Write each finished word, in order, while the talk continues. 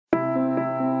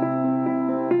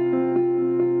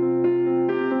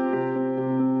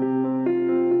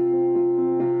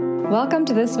Welcome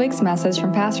to this week's message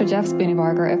from Pastor Jeff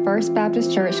Spooneybarger at First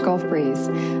Baptist Church, Gulf Breeze,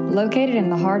 located in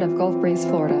the heart of Gulf Breeze,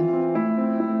 Florida.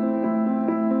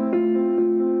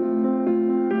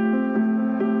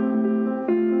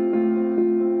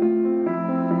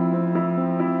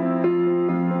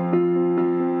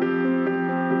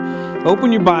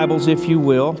 Open your Bibles, if you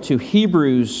will, to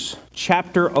Hebrews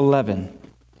chapter 11.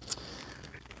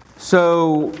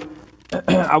 So,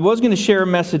 I was going to share a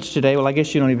message today. Well, I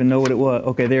guess you don't even know what it was.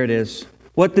 Okay, there it is.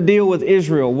 What the deal with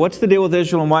Israel? What's the deal with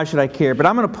Israel and why should I care? But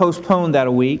I'm going to postpone that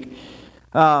a week.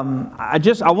 I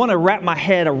want to wrap my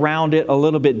head around it a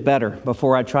little bit better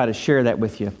before I try to share that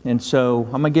with you. And so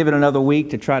I'm going to give it another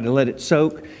week to try to let it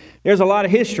soak. There's a lot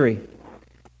of history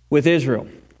with Israel.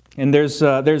 And there's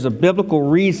a biblical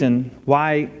reason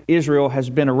why Israel has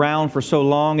been around for so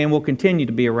long and will continue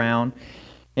to be around.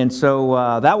 And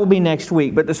so that will be next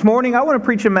week. But this morning I want to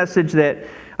preach a message that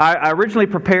I originally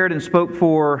prepared and spoke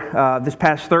for this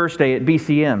past Thursday at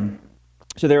BCM.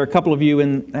 So there are a couple of you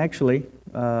in, actually,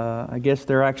 I guess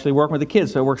they're actually working with the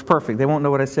kids, so it works perfect. They won't know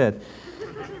what I said.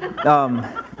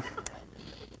 But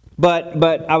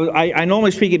I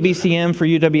normally speak at BCM for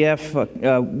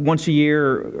UWF once a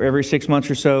year, or every 6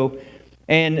 months or so.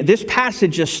 And this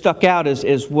passage just stuck out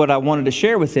as what I wanted to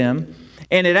share with them.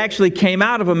 And it actually came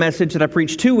out of a message that I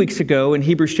preached 2 weeks ago in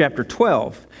Hebrews chapter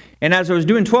 12. And as I was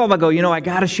doing 12, I go, I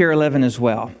got to share 11 as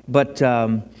well. But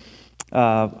so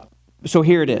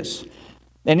here it is.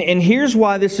 And here's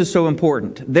why this is so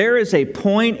important. There is a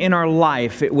point in our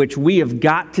life at which we have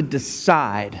got to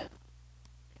decide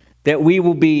that we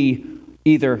will be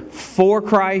either for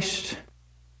Christ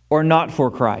or not for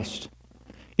Christ.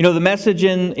 The message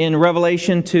in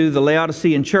Revelation to the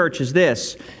Laodicean church is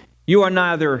this: you are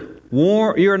neither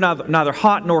warm, you're neither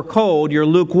hot nor cold, you're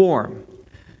lukewarm.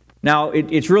 Now,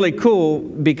 it's really cool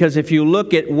because if you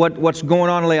look at what's going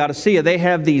on in Laodicea, they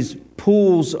have these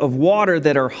pools of water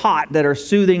that are hot, that are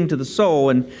soothing to the soul,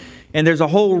 and there's a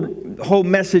whole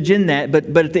message in that. But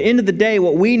at the end of the day,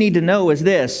 what we need to know is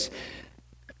this: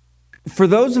 for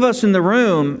those of us in the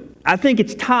room, I think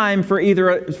it's time for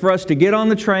us to get on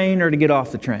the train or to get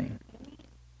off the train.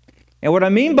 And what I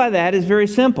mean by that is very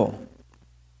simple.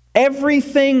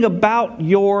 Everything about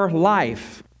your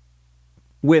life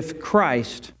with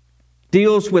Christ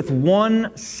deals with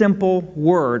one simple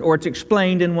word, or it's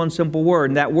explained in one simple word,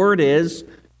 and that word is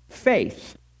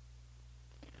faith.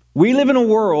 We live in a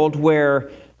world where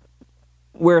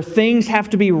things have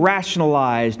to be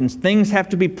rationalized, and things have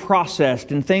to be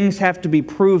processed, and things have to be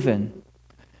proven.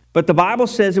 But the Bible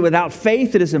says that without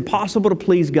faith it is impossible to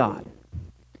please God.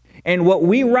 And what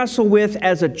we wrestle with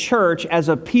as a church, as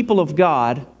a people of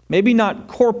God, maybe not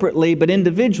corporately, but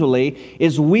individually,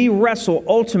 is we wrestle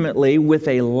ultimately with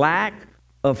a lack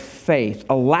of faith,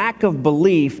 a lack of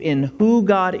belief in who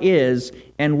God is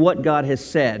and what God has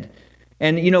said.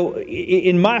 And,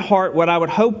 in my heart, what I would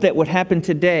hope that would happen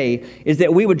today is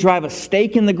that we would drive a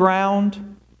stake in the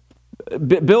ground,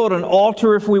 build an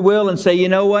altar, if we will, and say, you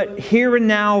know what, here and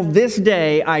now, this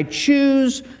day, I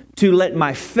choose to let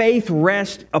my faith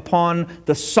rest upon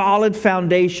the solid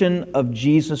foundation of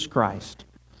Jesus Christ.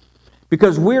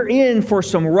 Because we're in for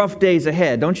some rough days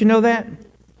ahead. Don't you know that?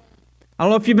 I don't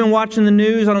know if you've been watching the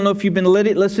news. I don't know if you've been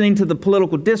listening to the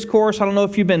political discourse. I don't know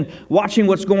if you've been watching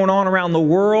what's going on around the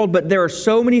world. But there are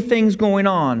so many things going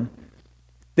on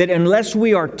that unless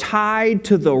we are tied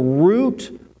to the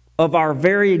root of our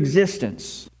very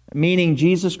existence, meaning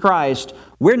Jesus Christ,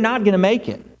 we're not going to make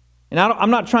it. And I'm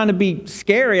not trying to be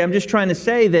scary. I'm just trying to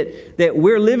say that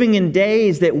we're living in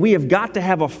days that we have got to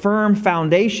have a firm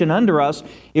foundation under us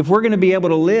if we're going to be able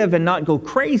to live and not go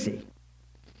crazy.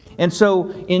 And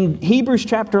so in Hebrews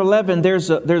chapter 11, there's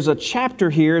a chapter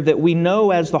here that we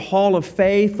know as the Hall of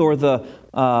Faith, or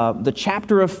the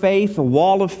chapter of faith, the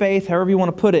wall of faith, however you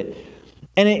want to put it.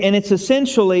 And it's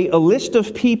essentially a list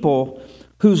of people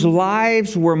whose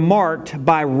lives were marked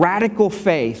by radical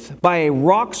faith, by a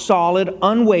rock-solid,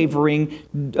 unwavering,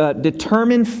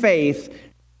 determined faith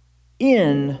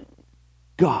in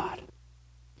God.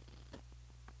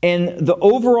 And the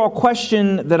overall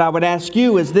question that I would ask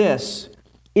you is this: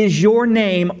 is your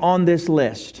name on this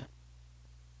list?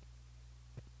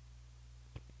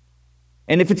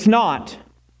 And if it's not,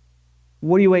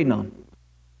 what are you waiting on?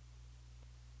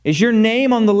 Is your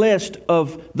name on the list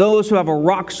of those who have a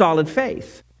rock-solid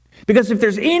faith? Because if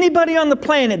there's anybody on the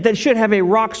planet that should have a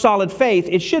rock-solid faith,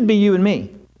 it should be you and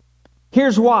me.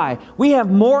 Here's why. We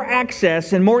have more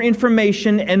access and more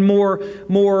information and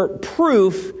more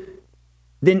proof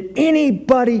than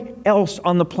anybody else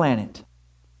on the planet.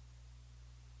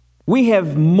 We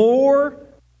have more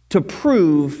to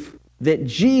prove that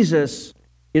Jesus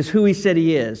is who He said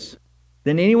He is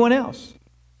than anyone else.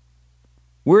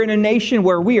 We're in a nation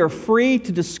where we are free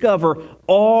to discover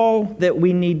all that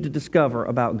we need to discover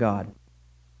about God.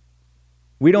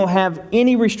 We don't have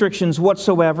any restrictions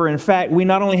whatsoever. In fact, we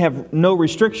not only have no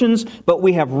restrictions, but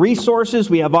we have resources,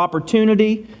 we have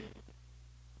opportunity.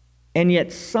 And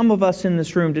yet some of us in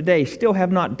this room today still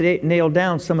have not nailed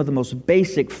down some of the most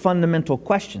basic, fundamental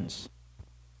questions.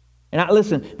 And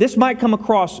listen, this might come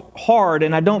across hard,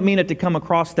 and I don't mean it to come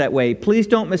across that way. Please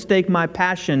don't mistake my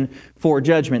passion for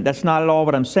judgment. That's not at all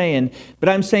what I'm saying. But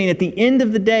I'm saying at the end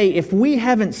of the day, if we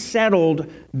haven't settled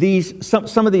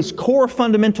some of these core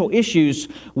fundamental issues,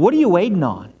 what are you waiting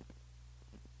on?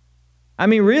 I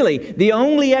mean, really, the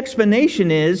only explanation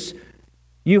is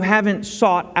you haven't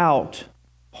sought out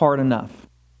hard enough.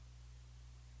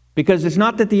 Because it's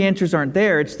not that the answers aren't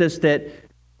there, it's just that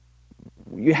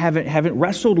you haven't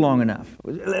wrestled long enough.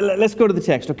 Let's go to the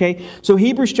text, okay? So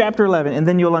Hebrews chapter 11, and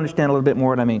then you'll understand a little bit more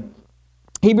what I mean.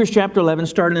 Hebrews chapter 11,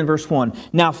 starting in verse 1.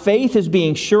 Now faith is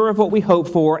being sure of what we hope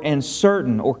for and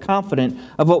certain or confident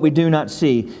of what we do not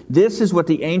see. This is what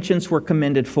the ancients were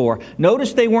commended for.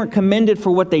 Notice they weren't commended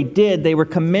for what they did. They were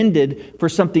commended for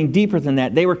something deeper than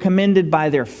that. They were commended by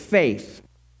their faith.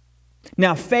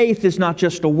 Now faith is not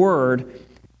just a word.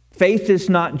 Faith is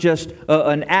not just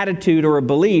an attitude or a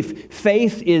belief.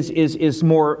 Faith is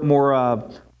more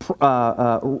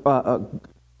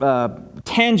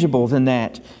tangible than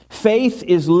that. Faith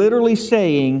is literally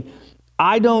saying,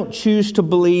 I don't choose to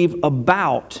believe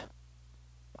about.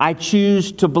 I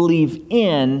choose to believe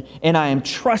in, and I am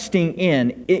trusting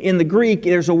in. In the Greek,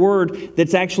 there's a word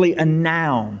that's actually a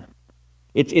noun.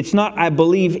 It's not I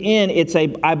believe in, it's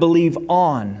I believe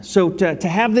on. So to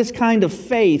have this kind of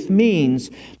faith means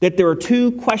that there are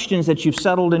two questions that you've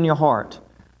settled in your heart.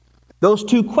 Those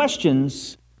two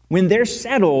questions, when they're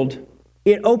settled,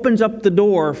 it opens up the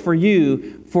door for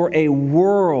you for a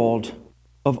world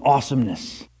of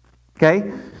awesomeness.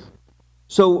 Okay?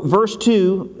 So verse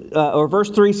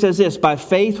 3 says this, by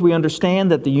faith we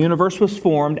understand that the universe was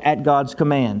formed at God's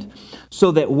command,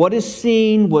 so that what is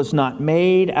seen was not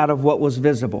made out of what was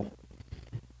visible.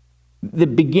 The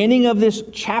beginning of this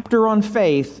chapter on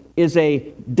faith is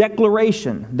a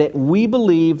declaration that we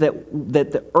believe that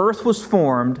the earth was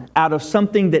formed out of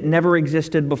something that never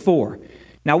existed before.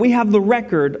 Now we have the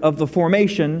record of the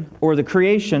formation or the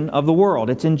creation of the world.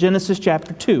 It's in Genesis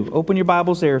chapter 2. Open your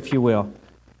Bibles there if you will.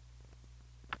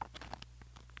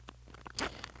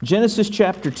 Genesis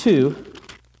chapter 2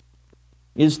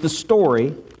 is the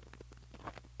story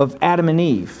of Adam and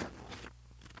Eve.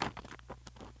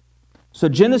 So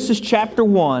Genesis chapter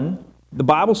 1, the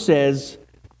Bible says,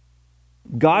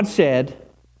 God said,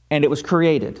 and it was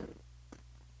created.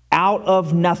 Out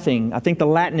of nothing. I think the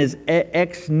Latin is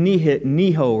ex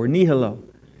nihilo or nihilo.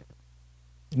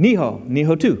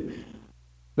 Niho too.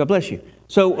 God bless you.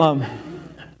 So,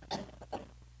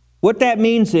 what that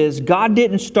means is God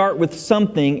didn't start with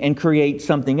something and create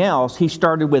something else. He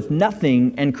started with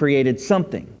nothing and created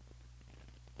something.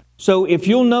 So if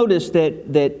you'll notice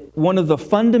that one of the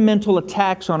fundamental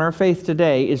attacks on our faith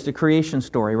today is the creation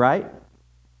story, right?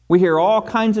 We hear all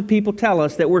kinds of people tell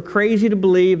us that we're crazy to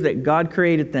believe that God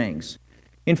created things.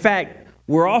 In fact,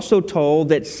 we're also told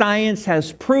that science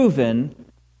has proven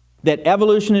that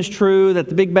evolution is true, that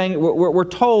the Big Bang, we're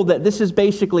told that this is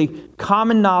basically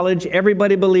common knowledge.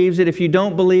 Everybody believes it. If you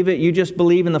don't believe it, you just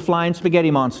believe in the flying spaghetti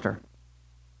monster.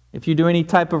 If you do any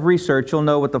type of research, you'll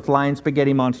know what the flying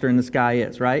spaghetti monster in the sky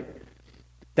is, right?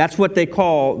 That's what they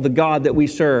call the God that we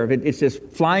serve. It's this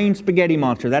flying spaghetti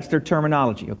monster. That's their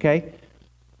terminology, okay?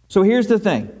 So here's the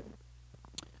thing.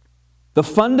 The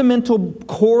fundamental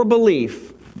core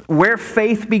belief where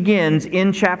faith begins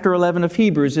in chapter 11 of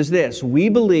Hebrews is this. We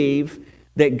believe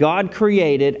that God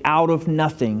created out of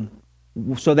nothing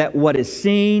so that what is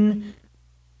seen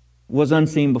was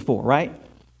unseen before, right?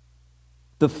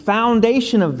 The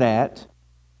foundation of that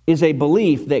is a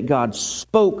belief that God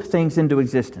spoke things into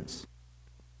existence.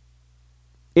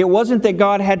 It wasn't that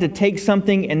God had to take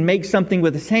something and make something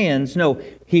with His hands. No,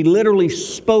 He literally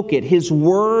spoke it. His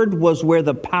word was where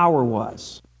the power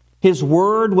was. His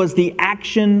word was the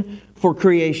action for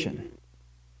creation.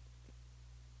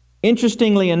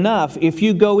 Interestingly enough, if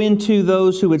you go into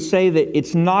those who would say that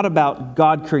it's not about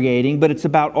God creating, but it's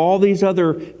about all these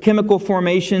other chemical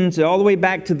formations, all the way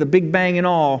back to the Big Bang and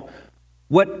all,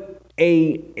 what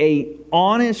a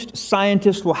honest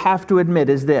scientist will have to admit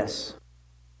is this.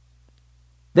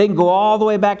 They can go all the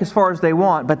way back as far as they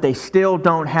want, but they still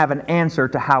don't have an answer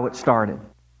to how it started.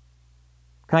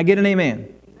 Can I get an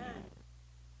amen?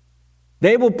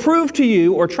 They will prove to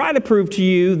you, or try to prove to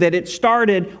you, that it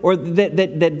started, or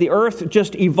that the earth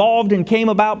just evolved and came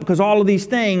about because all of these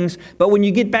things. But when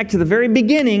you get back to the very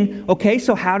beginning, okay,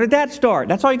 so how did that start?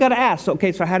 That's all you got to ask.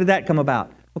 Okay, so how did that come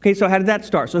about? Okay, so how did that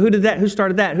start? So who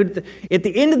started that? At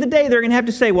the end of the day, they're going to have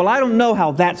to say, well, I don't know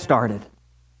how that started.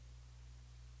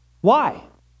 Why?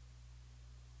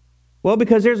 Well,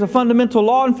 because there's a fundamental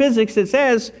law in physics that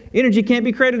says energy can't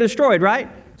be created or destroyed, right?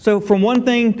 So from one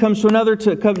thing comes to another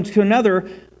comes to another.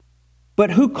 But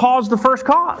who caused the first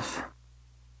cause?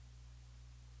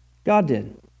 God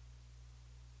did.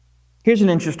 Here's an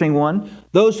interesting one.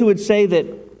 Those who would say that,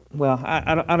 well,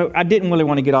 I didn't really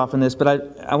want to get off on this,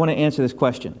 but I want to answer this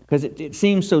question because it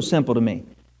seems so simple to me.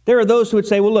 There are those who would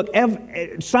say, well, look,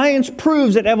 science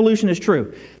proves that evolution is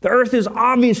true. The earth is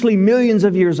obviously millions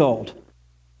of years old.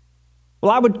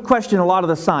 Well, I would question a lot of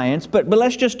the science, but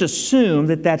let's just assume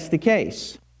that that's the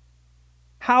case.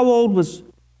 How old was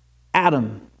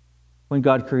Adam when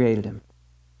God created him?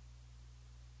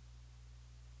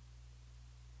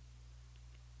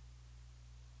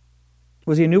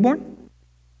 Was he a newborn?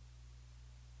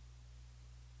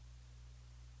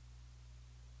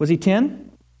 Was he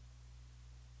 10?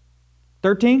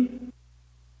 13?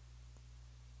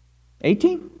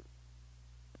 18?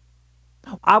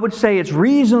 I would say it's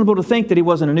reasonable to think that he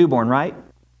wasn't a newborn, right?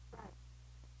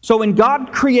 So when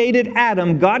God created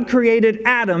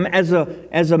Adam as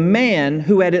a man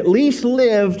who had at least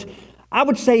lived, I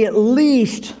would say at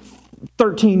least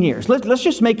 13 years. Let's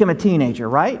just make him a teenager,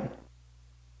 right?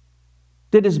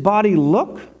 Did his body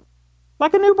look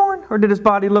like a newborn, or did his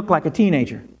body look like a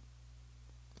teenager?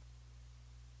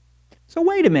 So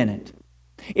wait a minute.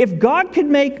 If God could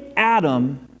make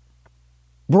Adam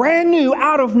brand new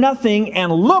out of nothing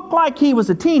and look like he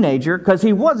was a teenager, because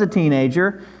he was a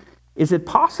teenager, is it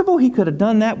possible he could have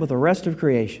done that with the rest of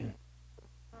creation?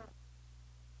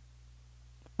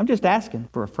 I'm just asking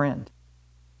for a friend.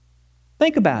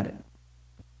 Think about it.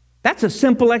 That's a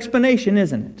simple explanation,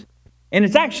 isn't it? And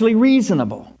it's actually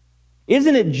reasonable.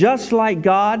 Isn't it just like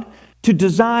God to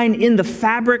design in the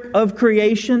fabric of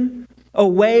creation a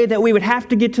way that we would have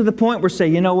to get to the point where say,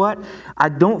 you know what, I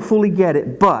don't fully get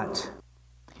it, but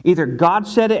either God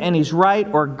said it and He's right,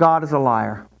 or God is a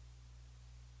liar.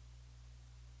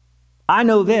 I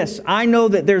know this. I know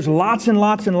that there's lots and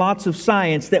lots and lots of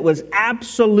science that was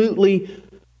absolutely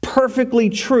perfectly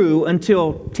true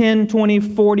until 10, 20,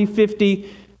 40, 50,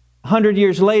 100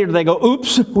 years later they go,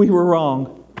 oops, we were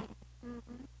wrong.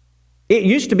 It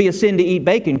used to be a sin to eat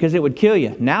bacon because it would kill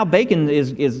you. Now bacon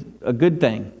is a good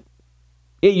thing.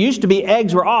 It used to be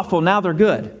eggs were awful, now they're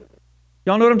good.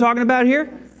 Y'all know what I'm talking about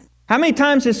here? How many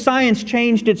times has science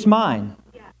changed its mind?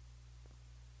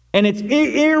 And it's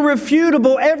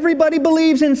irrefutable. Everybody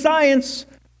believes in science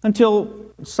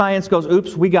until science goes,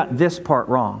 oops, we got this part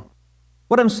wrong.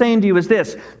 What I'm saying to you is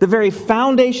this. The very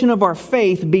foundation of our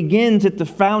faith begins at the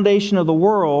foundation of the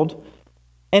world.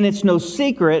 And it's no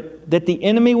secret that the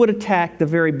enemy would attack the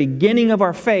very beginning of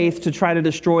our faith to try to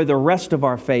destroy the rest of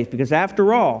our faith. Because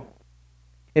after all,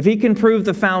 if he can prove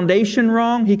the foundation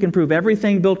wrong, he can prove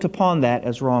everything built upon that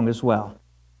as wrong as well.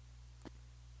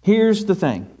 Here's the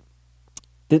thing.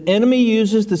 The enemy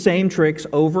uses the same tricks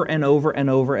over and over and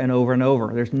over and over and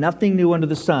over. There's nothing new under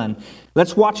the sun.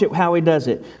 Let's watch it how he does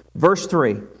it.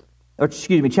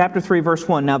 Chapter 3, verse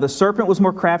 1. Now the serpent was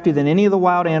more crafty than any of the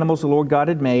wild animals the Lord God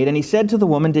had made. And he said to the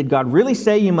woman, did God really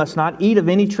say you must not eat of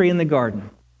any tree in the garden?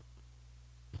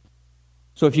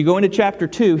 So if you go into chapter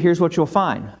 2, here's what you'll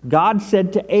find. God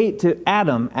said to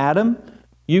Adam, Adam,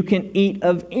 you can eat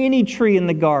of any tree in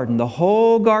the garden. The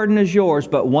whole garden is yours,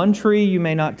 but one tree you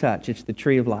may not touch. It's the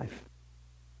tree of life.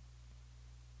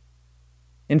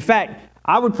 In fact,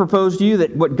 I would propose to you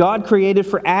that what God created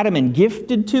for Adam and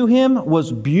gifted to him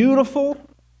was beautiful,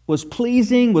 was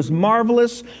pleasing, was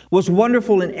marvelous, was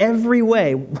wonderful in every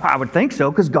way. I would think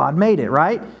so, because God made it,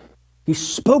 right? He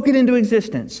spoke it into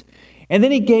existence. And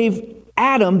then He gave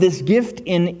Adam this gift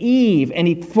in Eve, and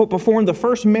He performed the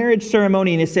first marriage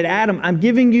ceremony, and He said, Adam, I'm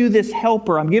giving you this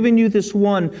helper. I'm giving you this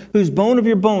one who's bone of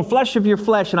your bone, flesh of your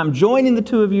flesh, and I'm joining the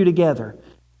two of you together.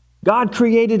 God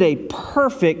created a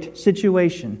perfect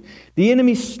situation. The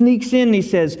enemy sneaks in and he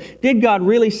says, did God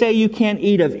really say you can't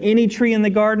eat of any tree in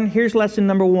the garden? Here's lesson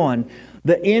number 1.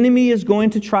 The enemy is going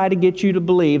to try to get you to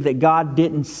believe that God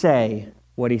didn't say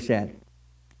what He said.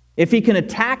 If he can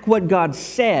attack what God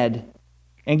said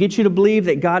and get you to believe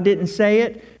that God didn't say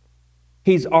it,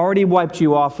 he's already wiped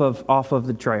you off of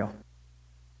the trail.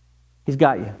 He's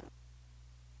got you.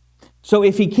 So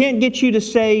if he can't get you to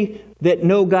say that,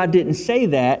 no, God didn't say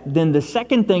that, then the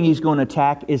second thing he's going to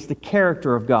attack is the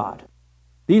character of God.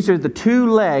 These are the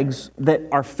two legs that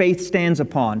our faith stands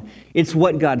upon. It's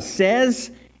what God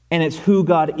says, and it's who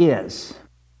God is.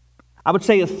 I would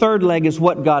say a third leg is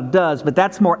what God does, but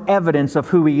that's more evidence of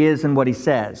who He is and what He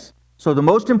says. So the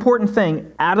most important thing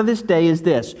out of this day is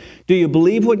this. Do you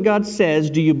believe what God says?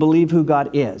 Do you believe who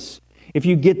God is? If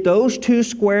you get those two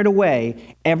squared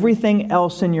away, everything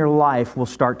else in your life will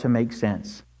start to make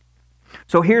sense.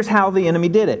 So here's how the enemy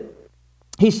did it.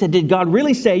 He said, did God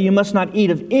really say you must not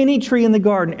eat of any tree in the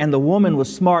garden? And the woman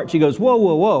was smart. She goes, whoa,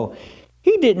 whoa, whoa.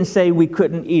 He didn't say we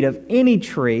couldn't eat of any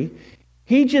tree.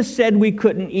 He just said we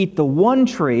couldn't eat the one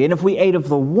tree. And if we ate of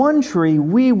the one tree,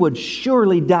 we would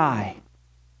surely die.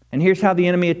 And here's how the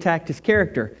enemy attacked his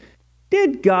character.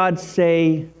 Did God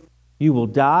say you will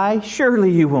die? Surely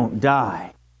you won't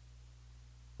die.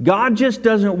 God just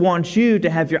doesn't want you to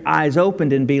have your eyes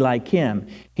opened and be like Him.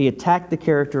 He attacked the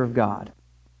character of God.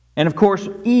 And of course,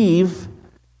 Eve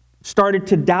started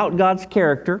to doubt God's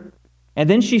character, and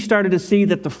then she started to see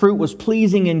that the fruit was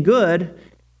pleasing and good,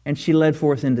 and she led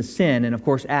forth into sin. And of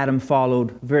course, Adam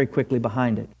followed very quickly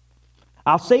behind it.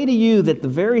 I'll say to you that the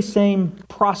very same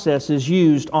process is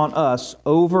used on us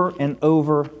over and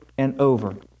over and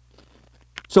over.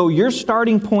 So your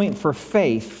starting point for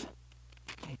faith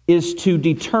is to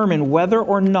determine whether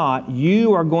or not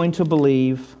you are going to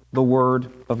believe the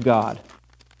Word of God.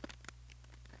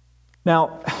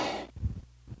 Now,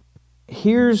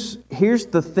 here's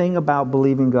the thing about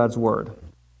believing God's Word.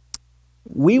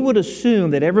 We would assume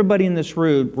that everybody in this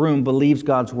room believes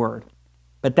God's Word,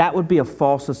 but that would be a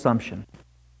false assumption.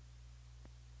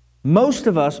 Most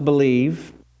of us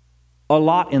believe a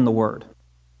lot in the Word.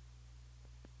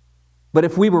 But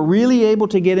if we were really able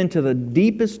to get into the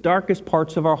deepest, darkest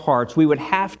parts of our hearts, we would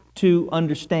have to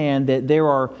understand that there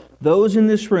are those in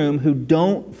this room who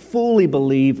don't fully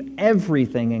believe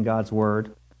everything in God's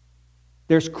Word.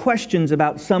 There's questions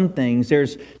about some things.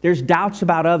 There's doubts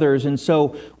about others. And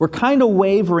so we're kind of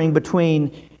wavering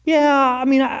between,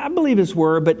 I believe His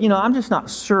Word, but I'm just not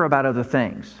sure about other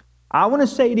things. I want to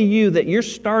say to you that your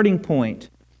starting point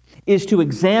is to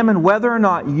examine whether or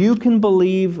not you can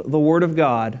believe the Word of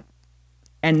God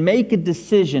and make a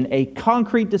decision, a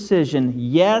concrete decision.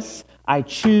 Yes, I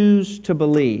choose to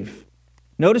believe.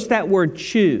 Notice that word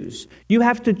choose. You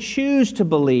have to choose to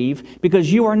believe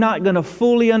because you are not going to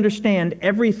fully understand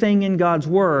everything in God's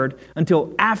Word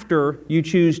until after you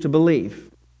choose to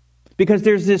believe. Because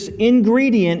there's this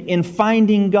ingredient in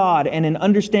finding God and in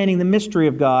understanding the mystery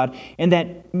of God, and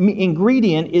that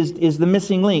ingredient is the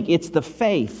missing link. It's the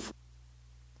faith.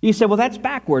 You say, well, that's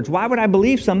backwards. Why would I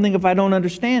believe something if I don't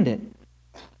understand it?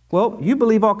 Well, you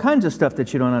believe all kinds of stuff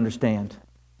that you don't understand.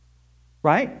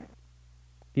 Right?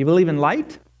 Do you believe in light?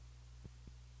 Do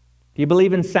you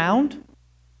believe in sound?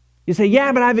 You say,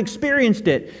 yeah, but I've experienced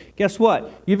it. Guess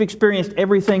what? You've experienced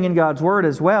everything in God's Word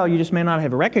as well. You just may not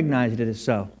have recognized it as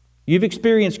so. You've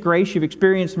experienced grace, you've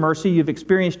experienced mercy, you've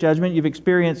experienced judgment, you've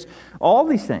experienced all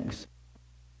these things.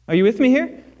 Are you with me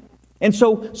here? And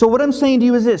so what I'm saying to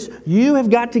you is this. You have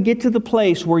got to get to the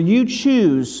place where you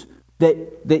choose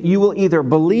that you will either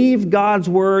believe God's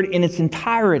Word in its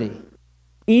entirety,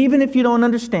 even if you don't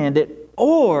understand it,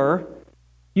 or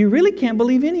you really can't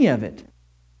believe any of it.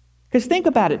 Because think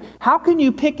about it. How can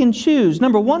you pick and choose?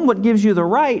 Number one, what gives you the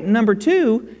right? And number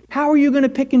two, how are you going to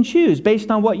pick and choose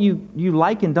based on what you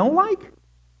like and don't like?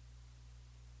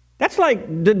 That's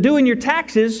like doing your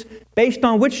taxes based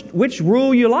on which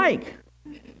rule you like.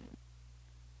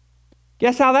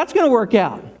 Guess how that's going to work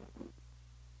out?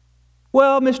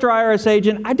 Well, Mr. IRS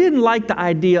agent, I didn't like the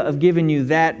idea of giving you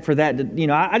that for that.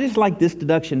 I just like this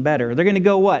deduction better. They're going to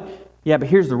go what? Yeah, but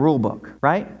here's the rule book,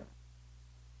 right?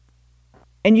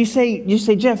 And you say,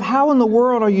 Jeff, how in the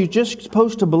world are you just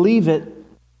supposed to believe it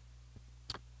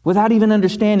without even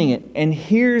understanding it? And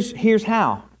here's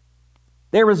how.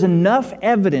 There is enough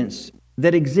evidence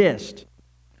that exists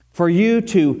for you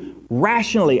to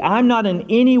rationally, I'm not in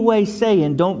any way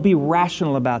saying don't be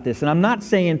rational about this. And I'm not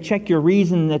saying check your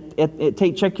reason,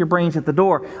 check your brains at the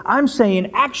door. I'm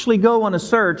saying actually go on a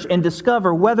search and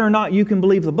discover whether or not you can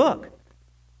believe the book.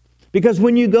 Because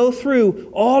when you go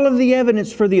through all of the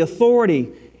evidence for the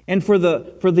authority and for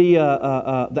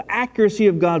the accuracy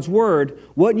of God's Word,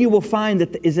 what you will find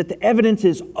is that the evidence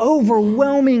is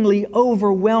overwhelmingly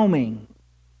overwhelming.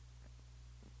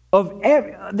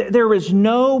 There is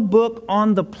no book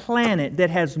on the planet that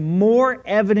has more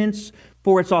evidence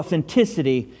for its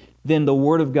authenticity than the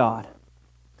Word of God.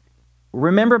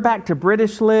 Remember back to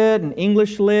British Lit and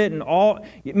English Lit and all,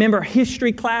 remember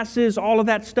history classes, all of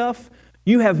that stuff?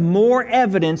 You have more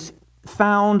evidence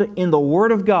found in the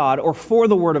Word of God or for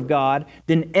the Word of God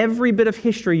than every bit of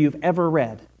history you've ever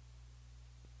read.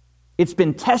 It's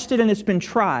been tested and it's been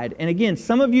tried. And again,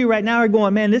 some of you right now are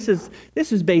going, man, this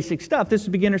is basic stuff. This is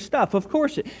beginner stuff. Of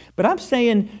course. But I'm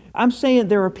saying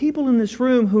there are people in this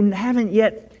room who haven't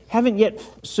yet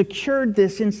secured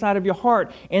this inside of your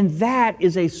heart. And that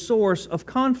is a source of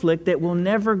conflict that will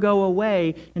never go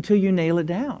away until you nail it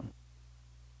down.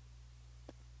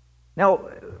 Now,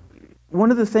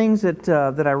 one of the things that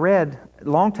I read a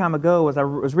long time ago was I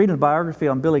was reading a biography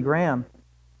on Billy Graham.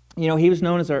 You know, he was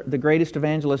known as the greatest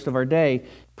evangelist of our day,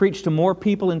 preached to more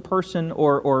people in person,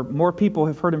 or more people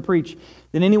have heard him preach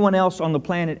than anyone else on the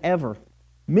planet ever.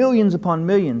 Millions upon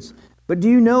millions. But do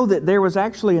you know that there was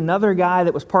actually another guy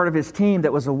that was part of his team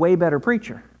that was a way better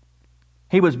preacher?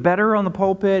 He was better on the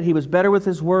pulpit. He was better with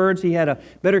his words. He had a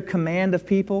better command of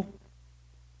people.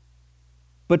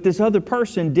 But this other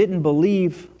person didn't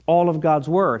believe all of God's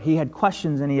Word. He had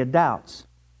questions and he had doubts.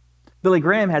 Billy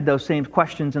Graham had those same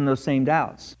questions and those same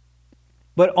doubts.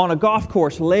 But on a golf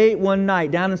course late one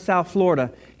night down in South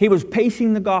Florida, he was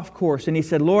pacing the golf course and he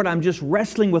said, Lord, I'm just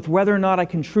wrestling with whether or not I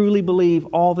can truly believe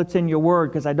all that's in your Word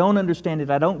because I don't understand it,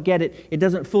 I don't get it, it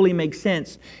doesn't fully make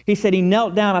sense. He said he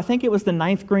knelt down, I think it was the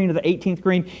 9th green or the 18th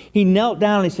green, he knelt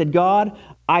down and he said, God,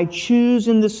 I choose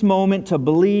in this moment to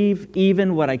believe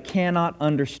even what I cannot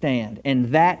understand. And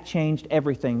that changed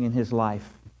everything in his life.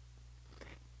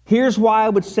 Here's why I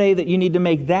would say that you need to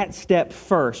make that step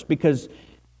first, because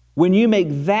when you make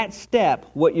that step,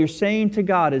 what you're saying to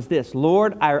God is this: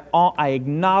 Lord, I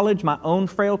acknowledge my own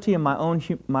frailty and my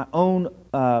own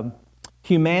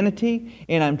humanity,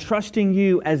 and I'm trusting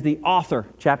you as the author,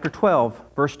 chapter 12,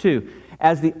 verse 2,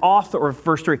 as the author, or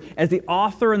verse 3, as the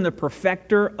author and the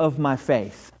perfecter of my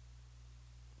faith.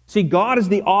 See, God is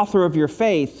the author of your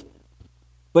faith,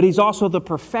 but He's also the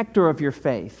perfecter of your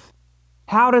faith.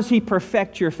 How does He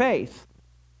perfect your faith?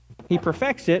 He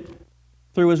perfects it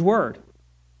through His Word.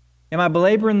 Am I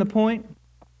belaboring the point?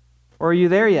 Or are you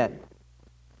there yet?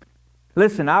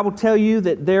 Listen, I will tell you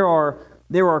that there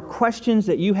are questions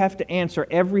that you have to answer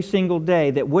every single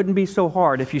day that wouldn't be so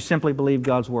hard if you simply believed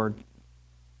God's Word.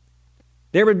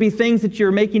 There would be things that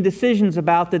you're making decisions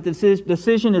about that this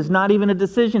decision is not even a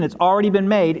decision. It's already been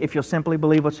made if you'll simply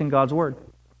believe what's in God's Word.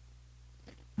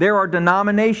 There are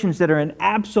denominations that are in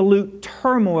absolute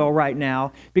turmoil right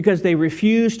now because they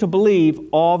refuse to believe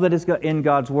all that is in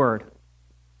God's Word.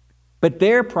 But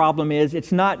their problem is,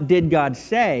 it's not did God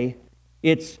say,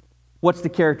 it's what's the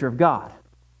character of God.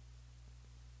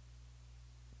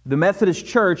 The Methodist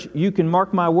Church, you can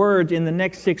mark my words, in the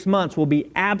next 6 months will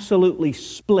be absolutely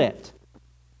split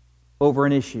over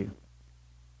an issue.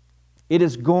 It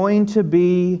is going to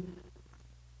be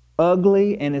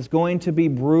ugly, and it's going to be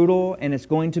brutal, and it's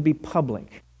going to be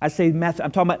public. I'm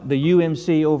talking about the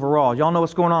UMC overall. Y'all know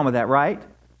what's going on with that, right?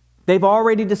 They've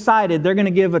already decided they're going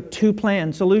to give a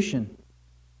 2-plan solution.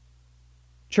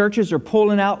 Churches are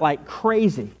pulling out like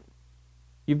crazy.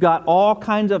 You've got all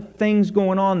kinds of things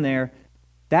going on there.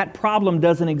 That problem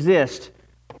doesn't exist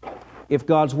if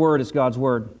God's Word is God's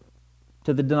Word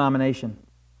to the denomination.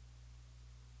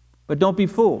 But don't be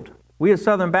fooled. We as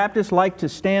Southern Baptists like to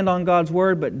stand on God's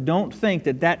Word, but don't think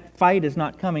that that fight is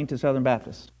not coming to Southern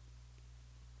Baptists.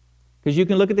 Because you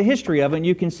can look at the history of it and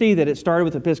you can see that it started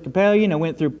with Episcopalian, it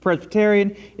went through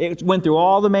Presbyterian, it went through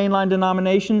all the mainline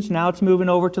denominations, now it's moving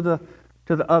over to the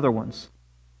other ones.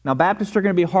 Now Baptists are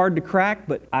going to be hard to crack,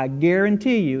 but I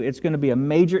guarantee you it's going to be a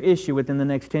major issue within the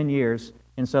next 10 years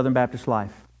in Southern Baptist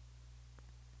life.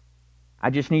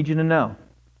 I just need you to know,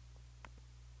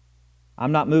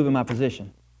 I'm not moving my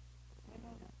position.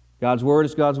 God's Word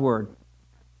is God's Word.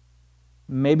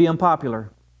 Maybe unpopular,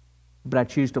 but I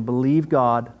choose to believe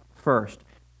God first.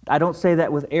 I don't say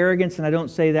that with arrogance, and I don't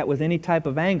say that with any type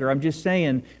of anger. I'm just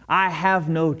saying I have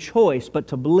no choice but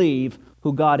to believe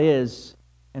who God is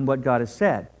and what God has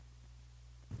said.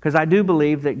 Because I do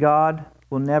believe that God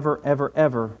will never, ever,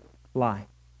 ever lie.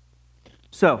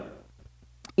 So,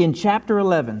 in chapter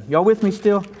 11, y'all with me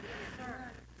still?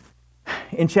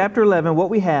 In chapter 11,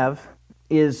 what we have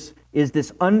is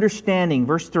this understanding,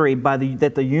 verse 3,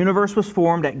 that the universe was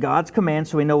formed at God's command,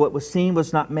 so we know what was seen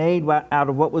was not made out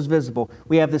of what was visible.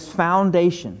 We have this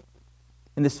foundation,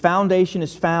 and this foundation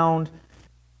is found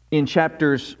in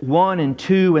chapters 1 and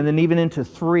 2, and then even into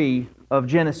 3 of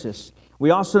Genesis. We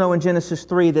also know in Genesis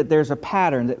 3 that there's a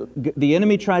pattern, that the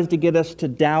enemy tries to get us to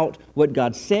doubt what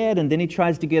God said, and then he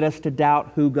tries to get us to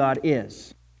doubt who God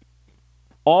is.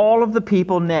 All of the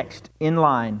people next in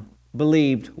line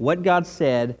believed what God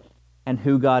said and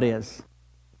who God is.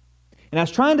 And I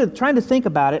was trying to think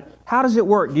about it. How does it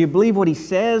work? Do you believe what He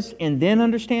says and then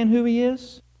understand who He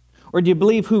is? Or do you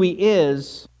believe who He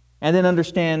is and then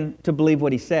understand to believe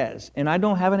what He says? And I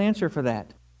don't have an answer for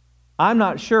that. I'm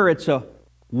not sure it's a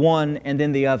one and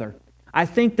then the other. I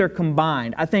think they're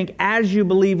combined. I think as you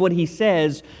believe what he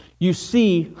says, you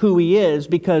see who he is,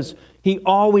 because he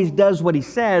always does what he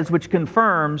says, which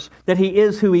confirms that he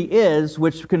is who he is,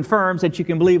 which confirms that you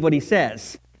can believe what he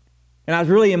says. And I was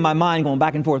really in my mind going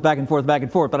back and forth, back and forth, back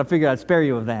and forth, but I figured I'd spare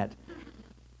you of that.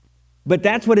 But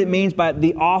that's what it means by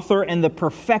the author and the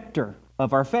perfecter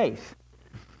of our faith.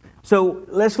 So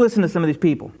let's listen to some of these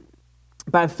people.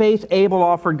 By faith, Abel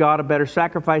offered God a better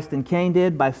sacrifice than Cain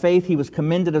did. By faith, he was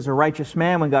commended as a righteous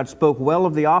man when God spoke well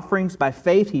of the offerings. By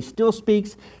faith, he still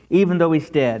speaks, even though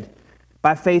he's dead.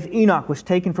 By faith, Enoch was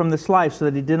taken from this life so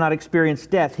that he did not experience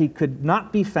death. He could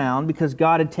not be found because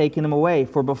God had taken him away.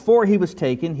 For before he was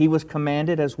taken, he was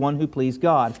commanded as one who pleased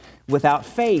God. Without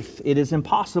faith, it is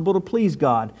impossible to please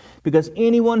God, because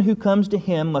anyone who comes to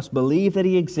him must believe that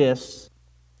he exists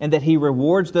and that he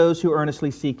rewards those who earnestly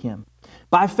seek him.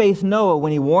 By faith, Noah,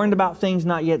 when he warned about things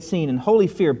not yet seen, in holy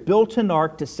fear, built an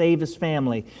ark to save his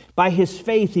family. By his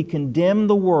faith, he condemned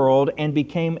the world and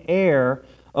became heir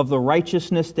of the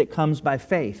righteousness that comes by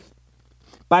faith.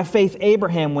 By faith,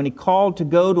 Abraham, when he called to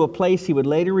go to a place he would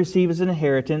later receive as an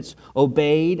inheritance,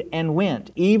 obeyed and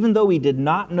went, even though he did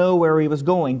not know where he was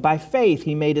going. By faith,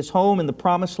 he made his home in the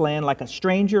promised land like a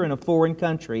stranger in a foreign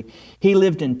country. He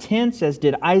lived in tents, as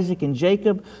did Isaac and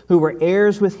Jacob, who were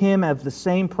heirs with him of the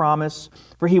same promise.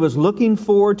 For he was looking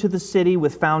forward to the city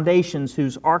with foundations,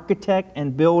 whose architect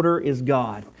and builder is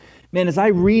God. Man, as I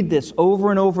read this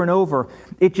over and over and over,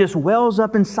 it just wells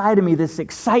up inside of me, this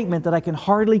excitement that I can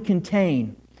hardly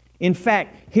contain. In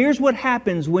fact, here's what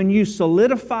happens when you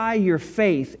solidify your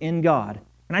faith in God.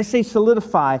 And I say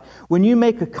solidify, when you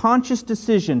make a conscious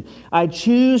decision, I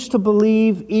choose to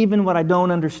believe even what I don't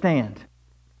understand.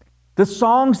 The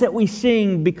songs that we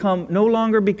sing no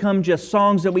longer become just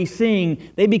songs that we sing,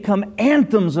 they become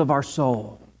anthems of our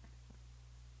soul.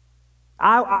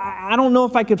 I don't know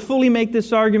if I could fully make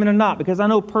this argument or not, because I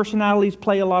know personalities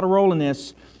play a lot of role in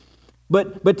this.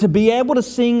 But to be able to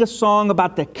sing a song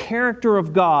about the character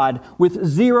of God with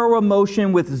zero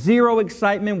emotion, with zero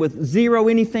excitement, with zero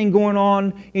anything going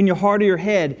on in your heart or your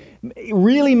head, it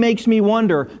really makes me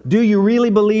wonder, do you really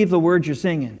believe the words you're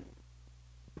singing?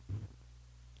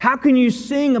 How can you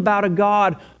sing about a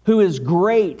God who is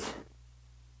great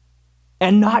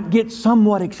and not get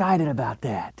somewhat excited about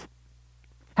that?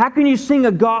 How can you sing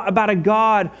about a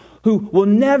God who will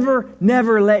never,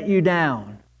 never let you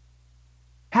down?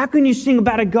 How can you sing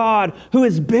about a God who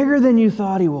is bigger than you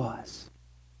thought He was?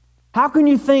 How can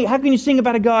you sing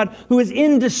about a God who is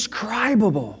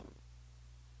indescribable?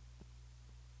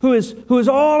 Who is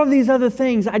all of these other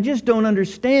things? I just don't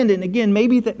understand it. And again,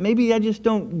 maybe I just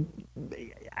don't.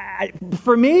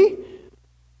 For me,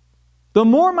 the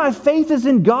more my faith is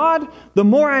in God, the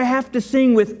more I have to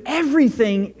sing with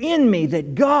everything in me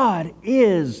that God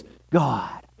is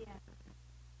God.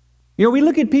 You know, we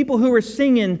look at people who are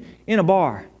singing in a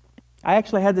bar. I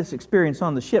actually had this experience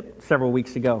on the ship several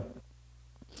weeks ago.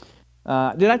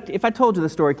 If I told you the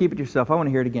story, keep it to yourself. I want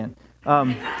to hear it again.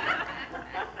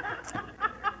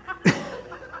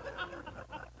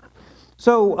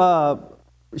 So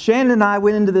Shannon and I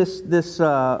went into this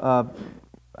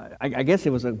I guess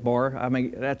it was a bar. I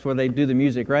mean, that's where they do the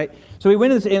music, right? So we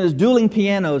went into this, and it was dueling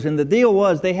pianos, and the deal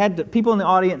was they had people in the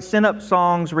audience send up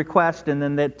songs, request, and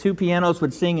then the two pianos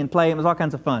would sing and play. It was all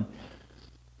kinds of fun.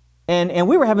 And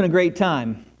we were having a great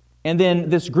time. And then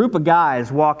this group of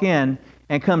guys walk in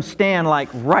and come stand like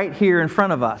right here in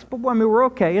front of us. But I mean, we're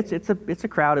okay. It's a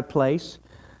crowded place.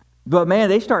 But man,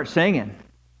 they start singing.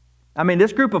 I mean,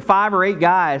 this group of 5 or 8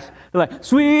 guys, they're like,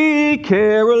 "Sweet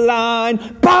Caroline,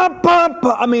 ba, ba,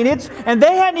 ba." I mean, and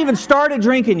they hadn't even started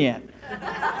drinking yet.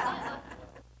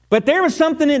 But there was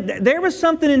something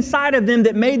inside of them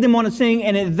that made them want to sing.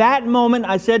 And at that moment,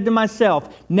 I said to myself,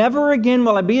 never again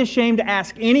will I be ashamed to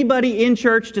ask anybody in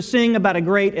church to sing about a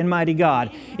great and mighty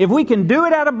God. If we can do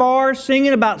it at a bar,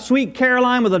 singing about Sweet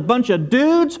Caroline with a bunch of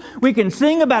dudes, we can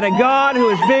sing about a God who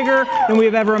is bigger than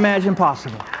we've ever imagined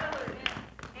possible.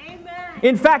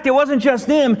 In fact, it wasn't just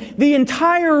them. The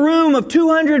entire room of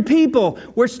 200 people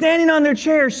were standing on their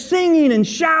chairs singing and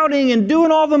shouting and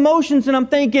doing all the motions. And I'm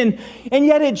thinking, and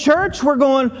yet at church we're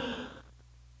going,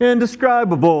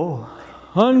 indescribable,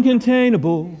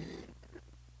 uncontainable.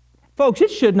 Folks, it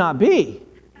should not be.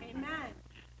 Amen.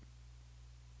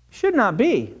 Should not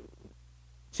be.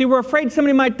 See, we're afraid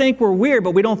somebody might think we're weird,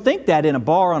 but we don't think that in a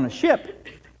bar on a ship.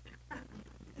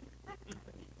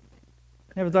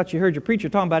 Never thought you heard your preacher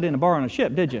talking about it in a bar on a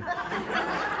ship, did you?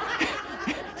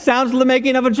 Sounds like the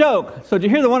making of a joke. So did you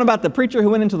hear the one about the preacher who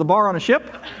went into the bar on a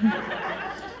ship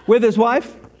with his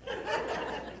wife?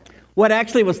 What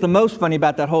actually was the most funny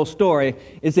about that whole story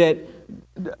is that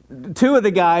two of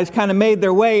the guys kind of made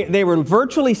their way. They were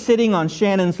virtually sitting on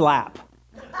Shannon's lap.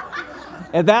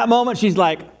 At that moment, she's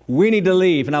like, we need to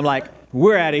leave. And I'm like,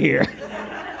 we're out of here.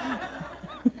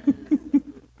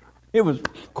 It was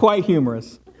quite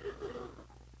humorous.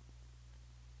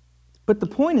 But the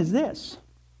point is this.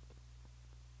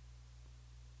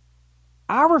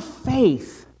 Our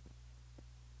faith,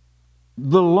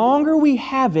 the longer we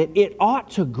have it, it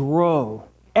ought to grow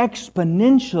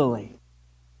exponentially.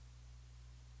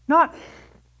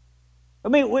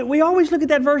 We always look at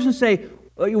that verse and say,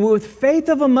 with faith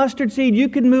of a mustard seed, you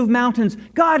can move mountains.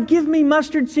 God, give me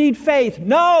mustard seed faith.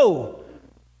 No!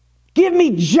 Give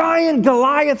me giant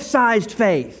Goliath-sized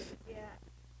faith. Yeah.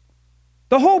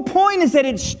 The whole point is that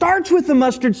it starts with the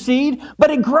mustard seed, but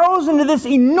it grows into this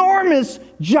enormous,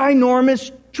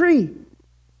 ginormous tree.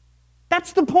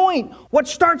 That's the point. What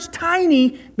starts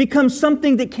tiny becomes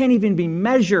something that can't even be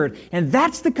measured. And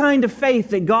that's the kind of faith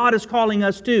that God is calling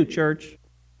us to, church.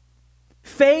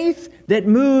 Faith that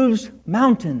moves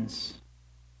mountains.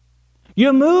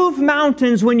 You move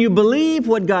mountains when you believe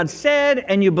what God said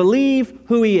and you believe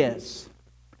who He is.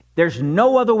 There's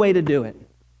no other way to do it.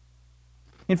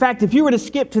 In fact, if you were to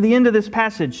skip to the end of this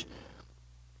passage,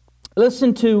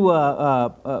 listen to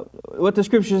what the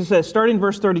Scripture says, starting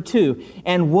verse 32.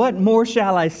 And what more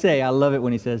shall I say? I love it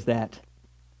when he says that.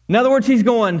 In other words, he's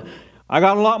going, I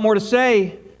got a lot more to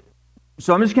say,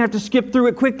 so I'm just going to have to skip through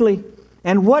it quickly.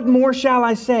 And what more shall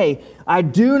I say? I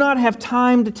do not have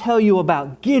time to tell you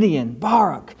about Gideon,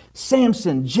 Barak,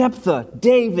 Samson, Jephthah,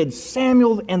 David,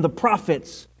 Samuel, and the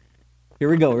prophets. Here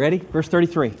we go. Ready? Verse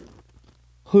 33.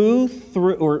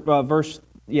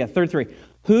 33.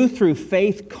 Who through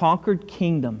faith conquered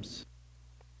kingdoms.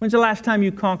 When's the last time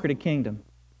you conquered a kingdom?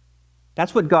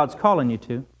 That's what God's calling you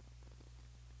to.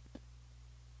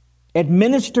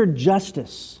 Administered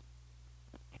justice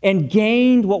and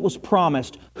gained what was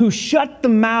promised, who shut the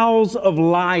mouths of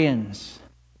lions.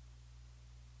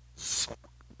 It's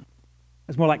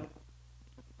more like,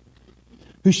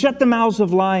 who shut the mouths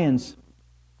of lions,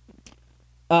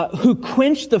 who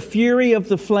quenched the fury of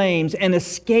the flames and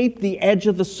escaped the edge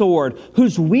of the sword,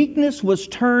 whose weakness was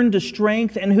turned to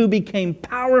strength and who became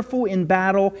powerful in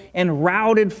battle and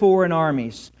routed foreign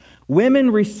armies.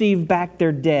 Women received back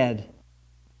their dead,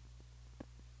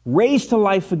 raised to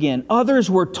life again. Others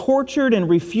were tortured and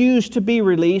refused to be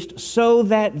released so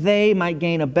that they might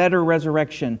gain a better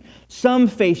resurrection. Some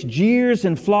faced jeers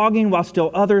and flogging, while still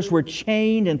others were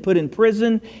chained and put in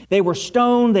prison. They were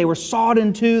stoned, they were sawed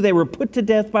in two, they were put to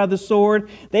death by the sword.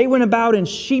 They went about in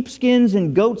sheepskins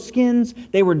and goatskins.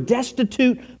 They were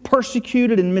destitute,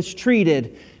 persecuted, and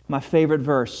mistreated. My favorite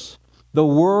verse, the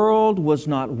world was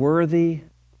not worthy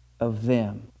of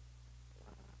them.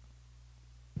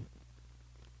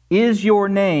 Is your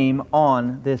name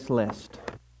on this list?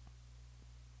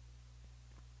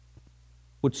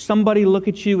 Would somebody look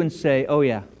at you and say, oh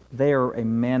yeah, they are a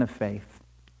man of faith.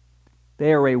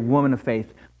 They are a woman of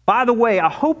faith. By the way, I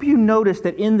hope you notice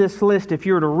that in this list, if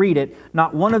you were to read it,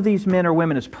 not one of these men or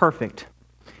women is perfect.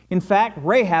 In fact,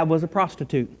 Rahab was a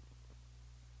prostitute.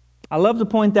 I love to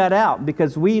point that out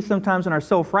because we sometimes in our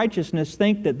self-righteousness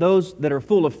think that those that are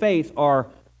full of faith are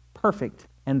perfect,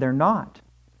 and they're not.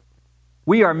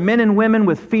 We are men and women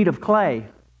with feet of clay.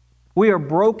 We are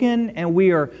broken and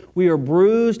we are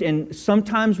bruised, and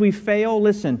sometimes we fail.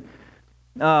 Listen,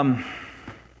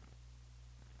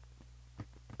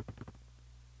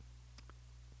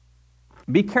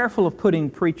 be careful of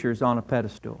putting preachers on a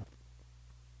pedestal.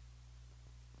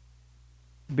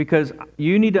 Because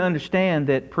you need to understand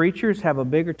that preachers have a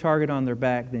bigger target on their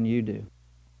back than you do.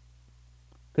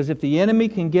 Because if the enemy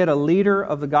can get a leader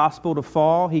of the gospel to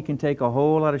fall, he can take a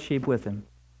whole lot of sheep with him.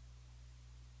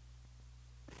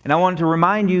 And I wanted to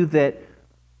remind you that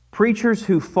preachers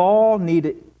who fall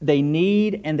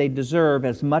need and they deserve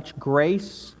as much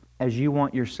grace as you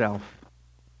want yourself.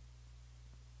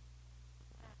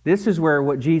 This is where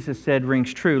what Jesus said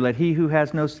rings true. Let he who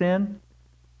has no sin,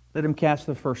 let him cast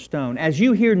the first stone. As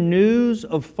you hear news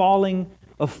of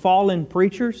fallen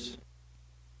preachers,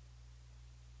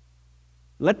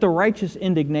 let the righteous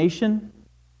indignation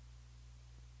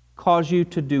cause you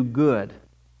to do good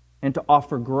and to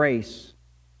offer grace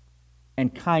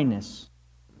and kindness,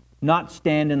 not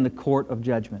stand in the court of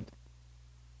judgment.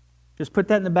 Just put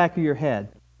that in the back of your head.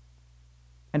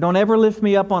 And don't ever lift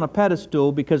me up on a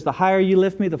pedestal, because the higher you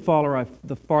lift me, the farther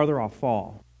I'll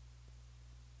fall.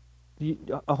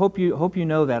 I hope you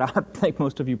know that. I think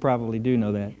most of you probably do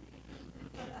know that.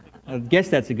 I guess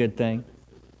that's a good thing.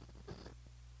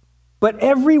 But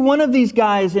every one of these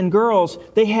guys and girls,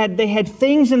 they had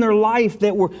things in their life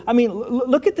that were,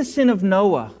 look at the sin of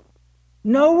Noah.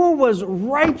 Noah was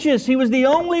righteous. He was the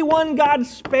only one God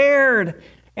spared.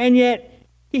 And yet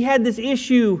he had this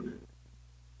issue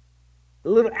a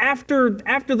little after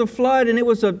the flood, and it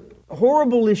was a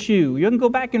horrible issue. You can go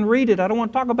back and read it. I don't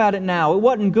want to talk about it now. It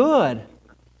wasn't good.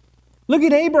 Look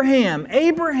at Abraham.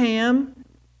 Abraham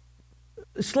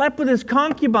slept with his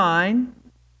concubine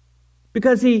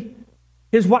because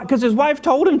his wife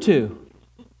told him to.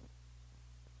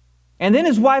 And then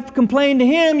his wife complained to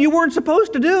him, "You weren't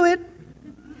supposed to do it.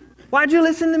 Why'd you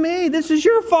listen to me? This is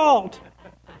your fault."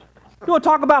 You want to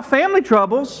talk about family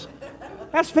troubles?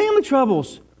 That's family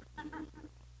troubles.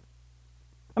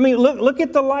 I mean, look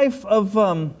at the life of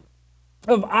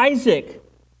Isaac.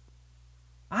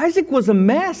 Isaac was a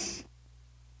mess.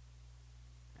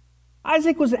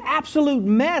 Isaac was an absolute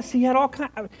mess. He had all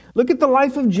kinds. Look at the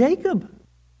life of Jacob.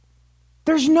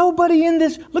 There's nobody in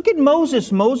this. Look at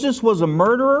Moses. Moses was a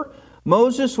murderer.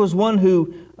 Moses was one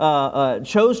who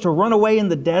chose to run away in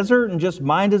the desert and just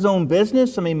mind his own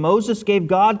business. I mean, Moses gave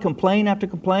God complaint after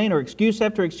complaint or excuse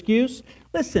after excuse.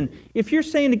 Listen, if you're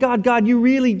saying to God, "God, you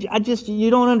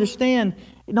don't understand."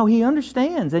 No, He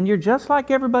understands. And you're just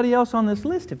like everybody else on this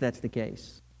list if that's the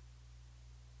case.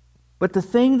 But the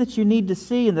thing that you need to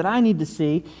see and that I need to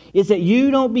see is that you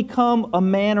don't become a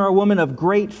man or a woman of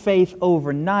great faith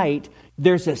overnight.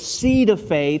 There's a seed of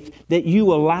faith that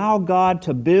you allow God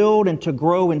to build and to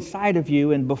grow inside of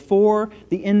you. And before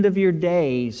the end of your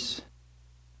days,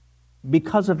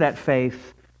 because of that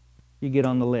faith, you get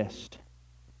on the list.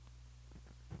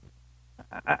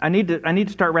 I need to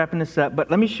start wrapping this up, but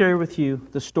let me share with you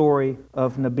the story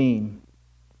of Nabim.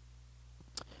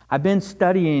 I've been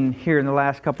studying here in the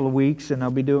last couple of weeks, and I'll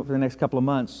be doing it for the next couple of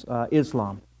months,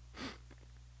 Islam.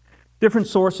 Different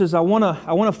sources. I want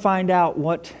to find out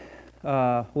what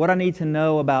I need to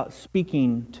know about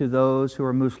speaking to those who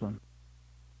are Muslim.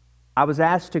 I was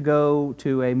asked to go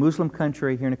to a Muslim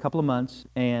country here in a couple of months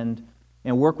and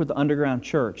work with the underground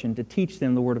church and to teach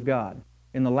them the Word of God.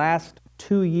 In the last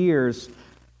 2 years,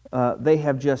 they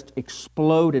have just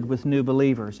exploded with new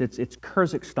believers. It's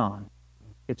Kyrgyzstan.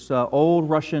 It's an old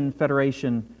Russian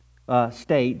Federation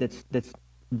state that's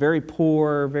very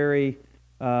poor, very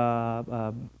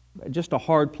just a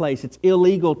hard place. It's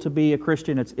illegal to be a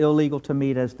Christian. It's illegal to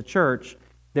meet as the church.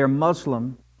 They're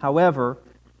Muslim. However,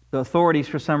 the authorities,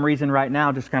 for some reason right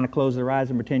now, just kind of close their eyes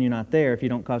and pretend you're not there if you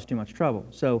don't cause too much trouble.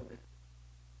 So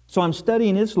I'm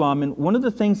studying Islam, and one of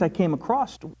the things I came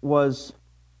across was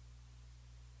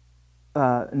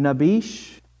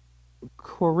Nabish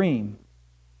Karim.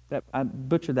 I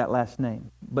butchered that last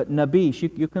name. But Nabish,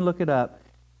 you can look it up.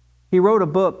 He wrote a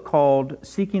book called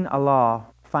Seeking Allah,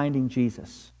 Finding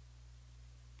Jesus.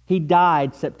 He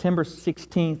died September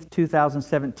 16th,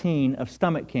 2017 of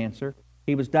stomach cancer.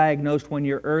 He was diagnosed 1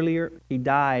 year earlier. He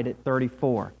died at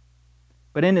 34.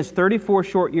 But in his 34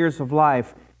 short years of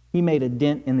life, he made a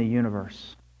dent in the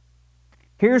universe.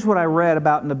 Here's what I read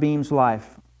about Nabim's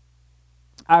life.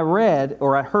 I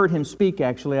heard him speak,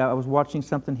 actually. I was watching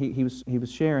something he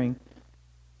was sharing.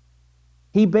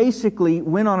 He basically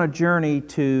went on a journey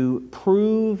to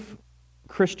prove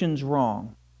Christians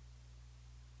wrong.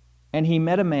 And he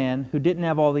met a man who didn't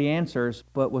have all the answers,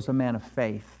 but was a man of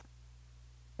faith,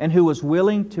 and who was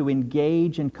willing to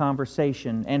engage in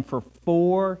conversation. And for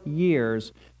 4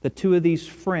 years, the two of these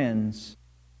friends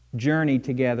journeyed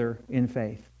together in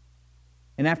faith.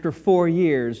 And after 4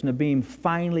 years, Nabim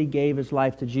finally gave his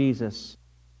life to Jesus.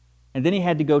 And then he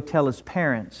had to go tell his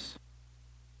parents,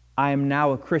 "I am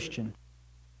now a Christian."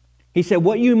 He said,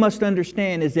 what you must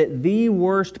understand is that the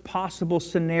worst possible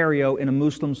scenario in a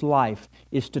Muslim's life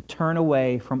is to turn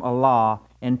away from Allah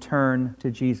and turn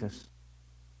to Jesus.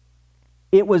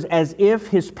 It was as if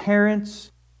his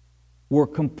parents were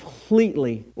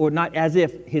completely, or not as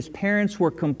if, his parents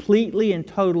were completely and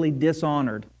totally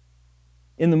dishonored.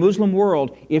 In the Muslim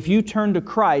world, if you turn to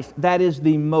Christ, that is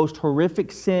the most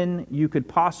horrific sin you could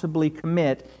possibly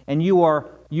commit, and you are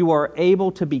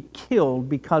able to be killed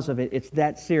because of it. It's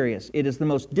that serious. It is the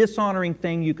most dishonoring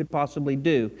thing you could possibly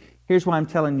do. Here's why I'm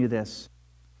telling you this.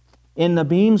 In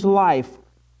Nabim's life,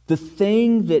 the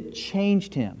thing that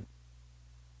changed him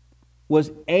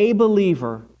was a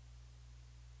believer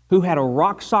who had a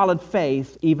rock-solid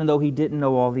faith even though he didn't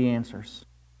know all the answers.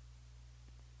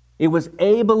 It was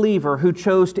a believer who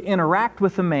chose to interact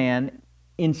with a man.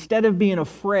 Instead of being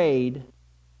afraid,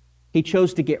 he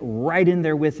chose to get right in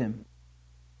there with him.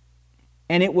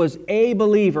 And it was a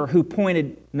believer who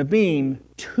pointed Nabim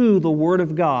to the Word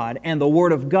of God, and the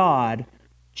Word of God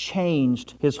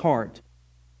changed his heart.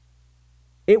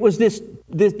 It was this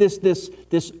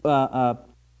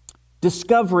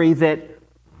discovery that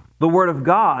the Word of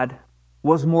God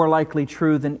was more likely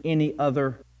true than any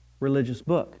other religious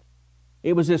book.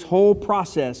 It was this whole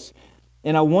process.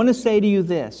 And I want to say to you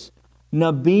this,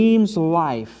 Nabim's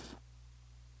life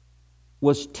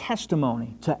was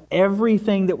testimony to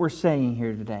everything that we're saying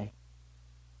here today.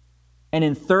 And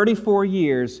in 34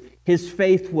 years, his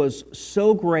faith was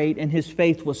so great and his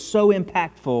faith was so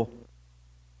impactful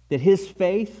that his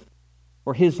faith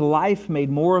or his life made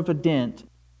more of a dent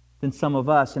than some of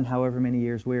us in however many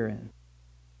years we're in.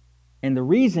 And the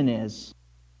reason is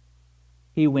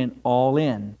he went all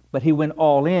in. But he went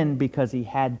all in because he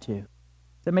had to. Does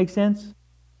that make sense?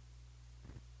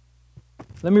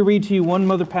 Let me read to you one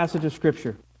other passage of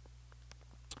Scripture.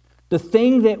 The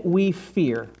thing that we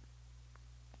fear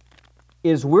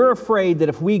is we're afraid that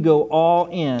if we go all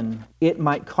in, it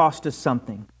might cost us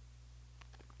something.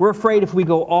 We're afraid if we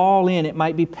go all in, it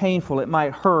might be painful, it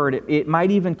might hurt, it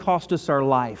might even cost us our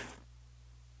life.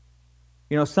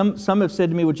 You know, some have said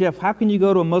to me, well, Jeff, how can you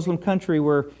go to a Muslim country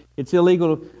where it's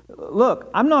illegal? Look,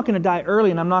 I'm not going to die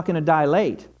early and I'm not going to die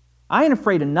late. I ain't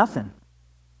afraid of nothing.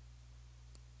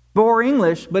 Bore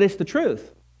English, but it's the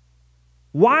truth.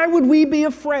 Why would we be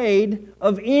afraid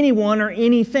of anyone or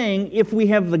anything if we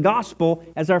have the gospel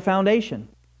as our foundation?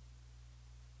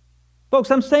 Folks,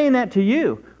 I'm saying that to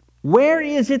you. Where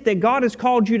is it that God has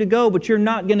called you to go, but you're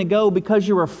not going to go because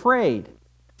you're afraid?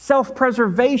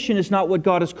 Self-preservation is not what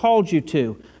God has called you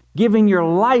to. Giving your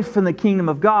life in the kingdom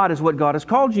of God is what God has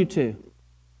called you to.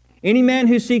 Any man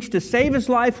who seeks to save his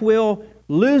life will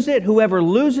lose it. Whoever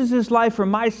loses his life for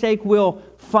my sake will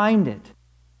find it.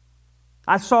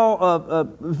 I saw a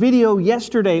video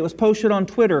yesterday, it was posted on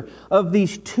Twitter, of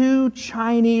these two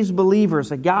Chinese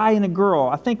believers, a guy and a girl.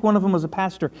 I think one of them was a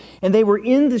pastor. And they were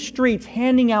in the streets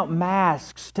handing out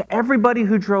masks to everybody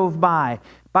who drove by.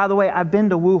 By the way, I've been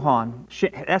to Wuhan.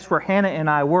 That's where Hannah and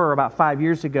I were about 5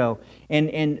 years ago.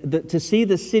 And to see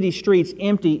the city streets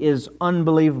empty is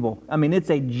unbelievable. I mean, it's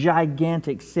a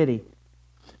gigantic city.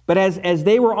 But as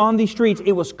they were on these streets,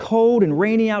 it was cold and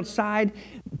rainy outside.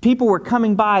 People were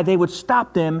coming by. They would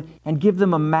stop them and give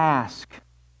them a mask.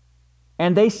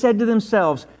 And they said to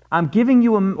themselves, I'm giving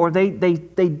you they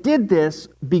did this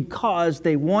because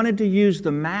they wanted to use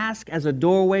the mask as a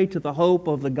doorway to the hope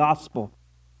of the gospel.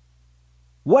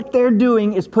 What they're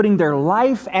doing is putting their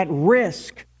life at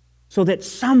risk so that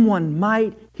someone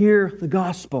might hear the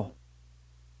gospel.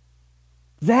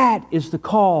 That is the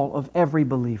call of every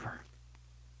believer.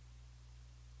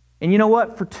 And you know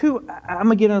what? For too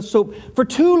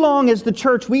long as the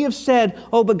church, we have said,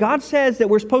 oh, but God says that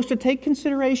we're supposed to take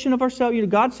consideration of ourselves. You know,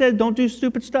 God said don't do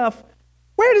stupid stuff.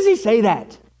 Where does He say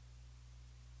that?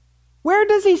 Where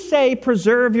does He say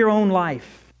preserve your own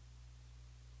life?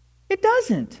 It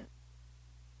doesn't.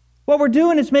 What we're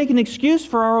doing is making an excuse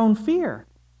for our own fear.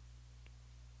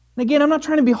 And again, I'm not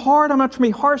trying to be hard. I'm not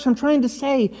trying to be harsh. I'm trying to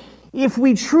say, if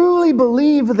we truly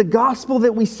believe the gospel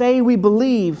that we say we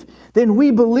believe, then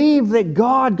we believe that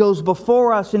God goes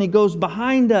before us and He goes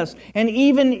behind us. And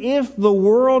even if the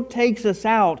world takes us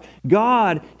out,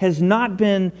 God has not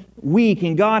been weak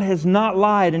and God has not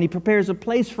lied and He prepares a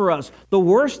place for us. The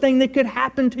worst thing that could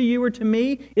happen to you or to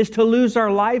me is to lose our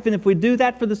life. And if we do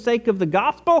that for the sake of the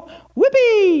gospel,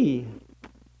 whoopee!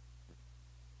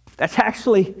 That's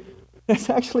actually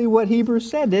what Hebrews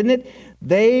said, didn't it?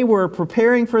 They were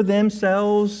preparing for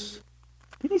themselves.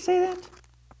 Did he say that?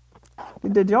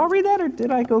 Did y'all read that or did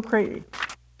I go crazy?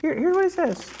 Here's what it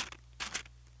says.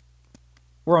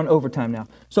 We're on overtime now.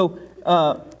 So,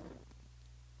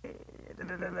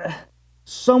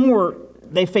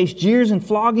 they faced jeers and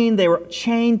flogging. They were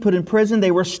chained, put in prison.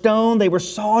 They were stoned. They were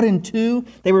sawed in two.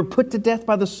 They were put to death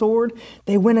by the sword.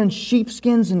 They went in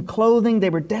sheepskins and clothing. They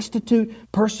were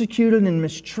destitute, persecuted, and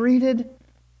mistreated.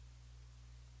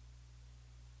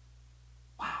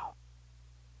 Wow.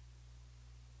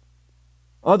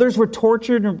 Others were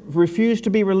tortured and refused to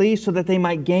be released so that they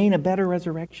might gain a better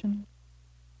resurrection.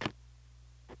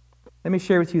 Let me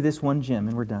share with you this one gem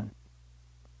and we're done.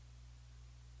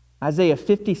 Isaiah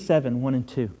 57, 1 and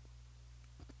 2.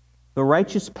 The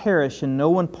righteous perish and no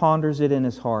one ponders it in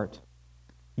his heart.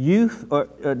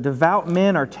 Devout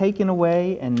men are taken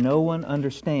away and no one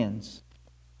understands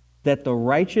that the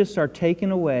righteous are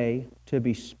taken away to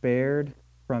be spared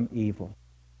from evil.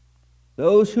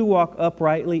 Those who walk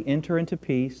uprightly enter into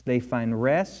peace. They find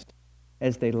rest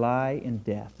as they lie in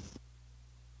death.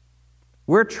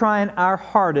 We're trying our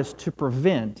hardest to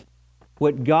prevent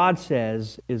what God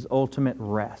says is ultimate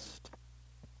rest.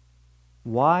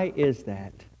 Why is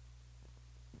that?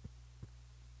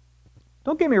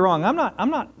 Don't get me wrong, I'm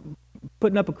not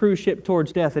putting up a cruise ship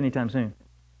towards death anytime soon.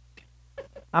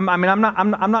 I'm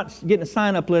not getting a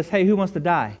sign-up list, hey, who wants to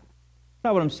die? That's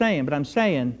not what I'm saying, but I'm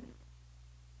saying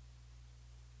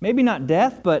Maybe not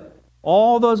death, but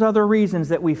all those other reasons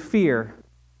that we fear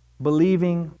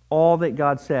believing all that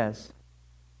God says.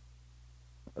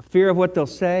 A fear of what they'll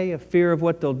say, a fear of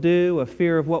what they'll do, a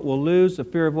fear of what we'll lose, a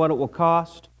fear of what it will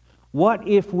cost. What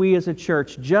if we as a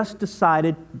church just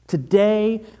decided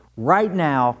today, right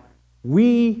now,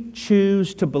 we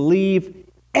choose to believe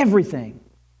everything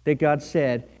that God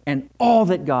said and all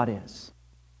that God is?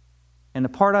 And the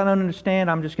part I don't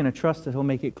understand, I'm just going to trust that He'll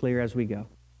make it clear as we go.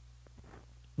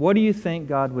 What do you think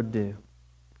God would do?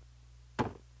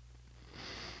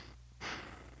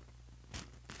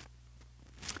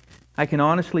 I can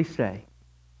honestly say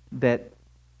that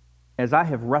as I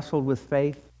have wrestled with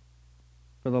faith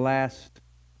for the last,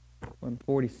 I'm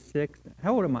 46.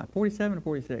 How old am I? 47 or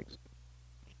 46?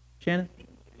 Shannon?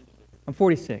 I'm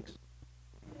 46.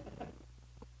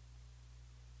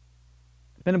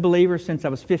 Been a believer since I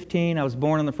was 15. I was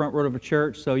born on the front row of a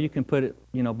church, so you can put it,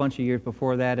 a bunch of years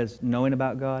before that as knowing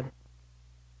about God.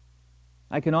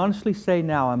 I can honestly say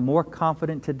now I'm more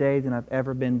confident today than I've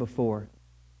ever been before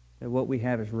that what we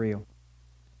have is real.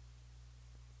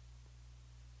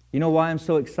 You know why I'm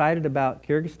so excited about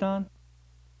Kyrgyzstan?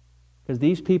 Because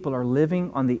these people are living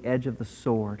on the edge of the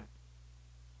sword.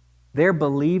 They're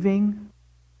believing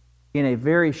in a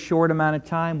very short amount of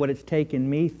time what it's taken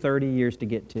me 30 years to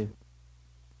get to.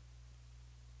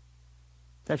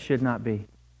 That should not be.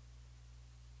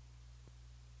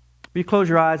 Will you close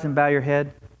your eyes and bow your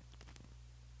head?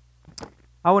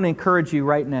 I want to encourage you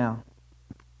right now.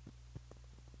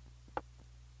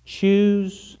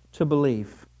 Choose to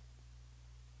believe.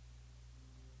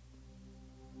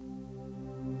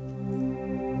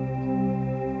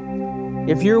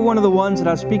 If you're one of the ones that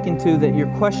I'm speaking to that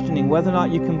you're questioning whether or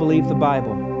not you can believe the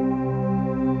Bible,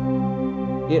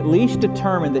 at least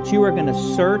determine that you are going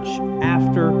to search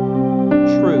after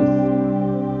truth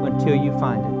until you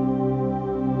find it.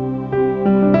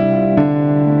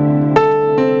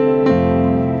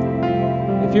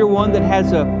 If you're one that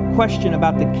has a question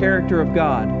about the character of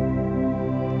God,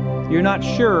 you're not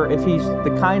sure if He's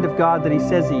the kind of God that He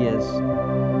says He is,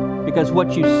 because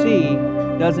what you see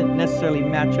doesn't necessarily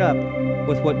match up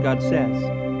with what God says.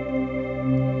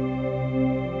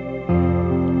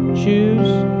 Choose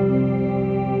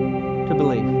to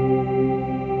believe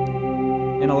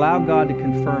and allow God to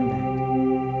confirm that.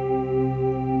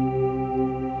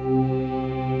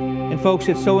 And folks,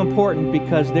 it's so important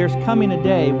because there's coming a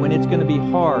day when it's going to be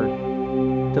hard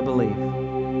to believe.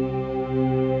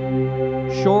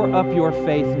 Shore up your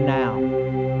faith now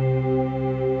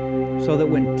so that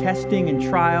when testing and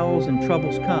trials and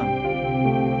troubles come,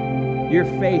 your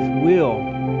faith will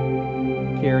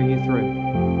carry you through.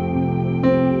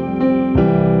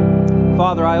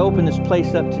 Father, I open this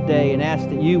place up today and ask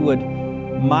that you would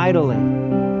mightily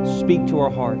speak to our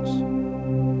hearts.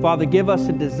 Father, give us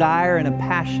a desire and a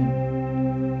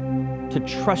passion to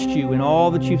trust you in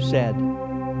all that you've said.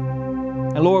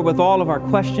 And Lord, with all of our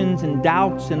questions and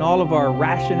doubts and all of our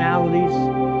rationalities,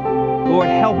 Lord,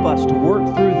 help us to work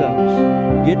through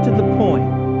those. Get to the point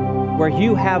where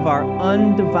you have our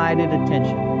undivided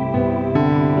attention,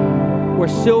 where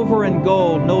silver and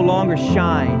gold no longer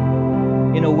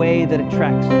shine in a way that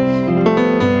attracts us,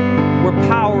 where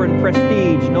power and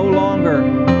prestige no longer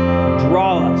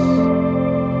draw us,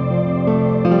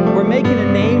 where making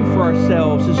a name for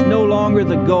ourselves is no longer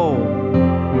the goal,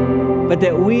 but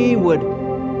that we would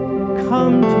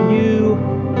come to you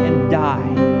and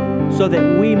die so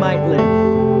that we might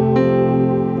live.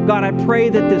 God, I pray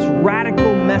that this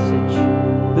radical message,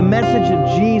 the message of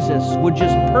Jesus, would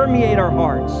just permeate our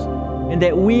hearts and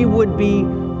that we would be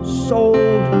sold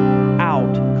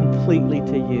out completely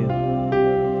to you.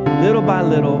 Little by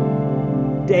little,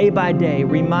 day by day,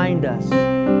 remind us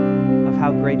of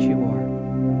how great you are.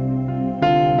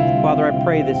 Father, I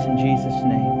pray this in Jesus'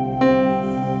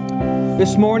 name.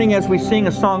 This morning, as we sing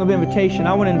a song of invitation,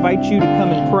 I want to invite you to come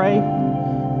and pray.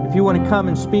 If you want to come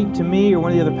and speak to me or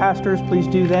one of the other pastors, please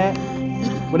do that.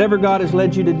 Whatever God has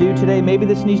led you to do today, maybe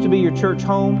this needs to be your church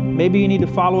home. Maybe you need to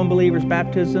follow in believers'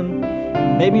 baptism.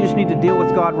 Maybe you just need to deal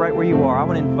with God right where you are. I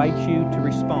want to invite you to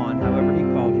respond however He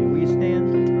called you. Will you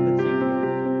stand? Let's sing together.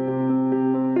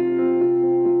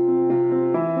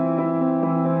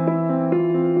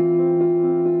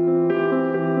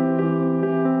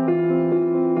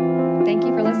 Thank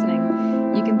you for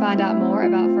listening. You can find out more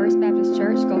about First Baptist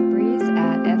Church Gulf Breeze